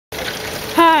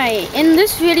Alright, in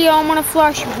this video I'm gonna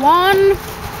flush 2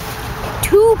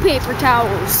 paper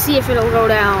towels, see if it'll go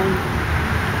down.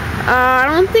 I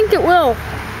don't think it will.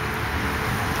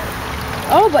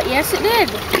 Oh, but yes it did.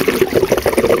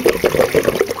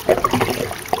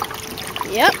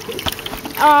 Yep.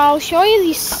 I'll show you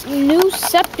this new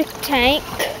septic tank,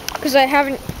 because I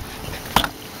haven't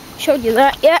showed you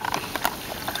that yet.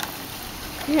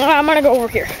 I'm gonna go over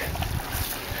here.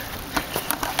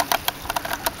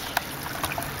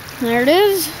 There it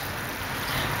is.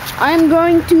 I'm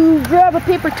going to grab a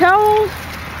paper towel.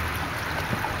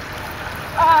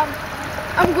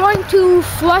 I'm going to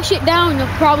flush it down. You'll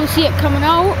probably see it coming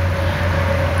out.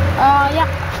 Yeah.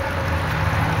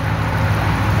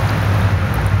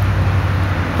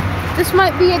 This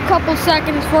might be a couple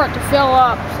seconds for it to fill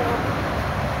up. So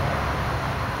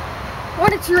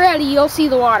when it's ready, you'll see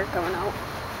the water coming out.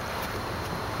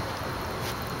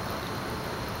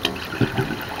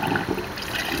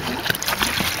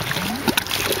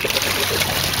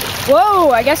 Whoa,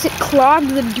 I guess it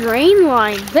clogged the drain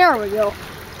line. There we go.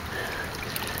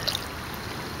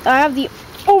 I have the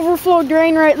overflow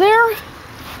drain right there.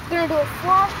 Gonna do a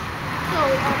flush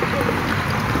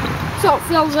so it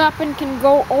fills up and can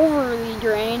go over the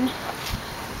drain.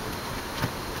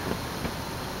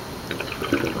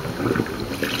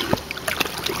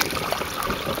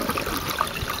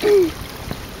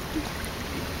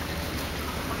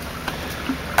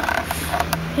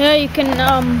 Yeah, you can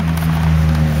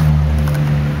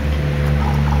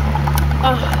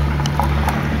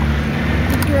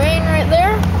the drain right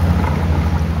there.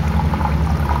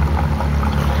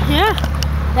 Yeah,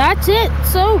 that's it.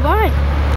 So bye.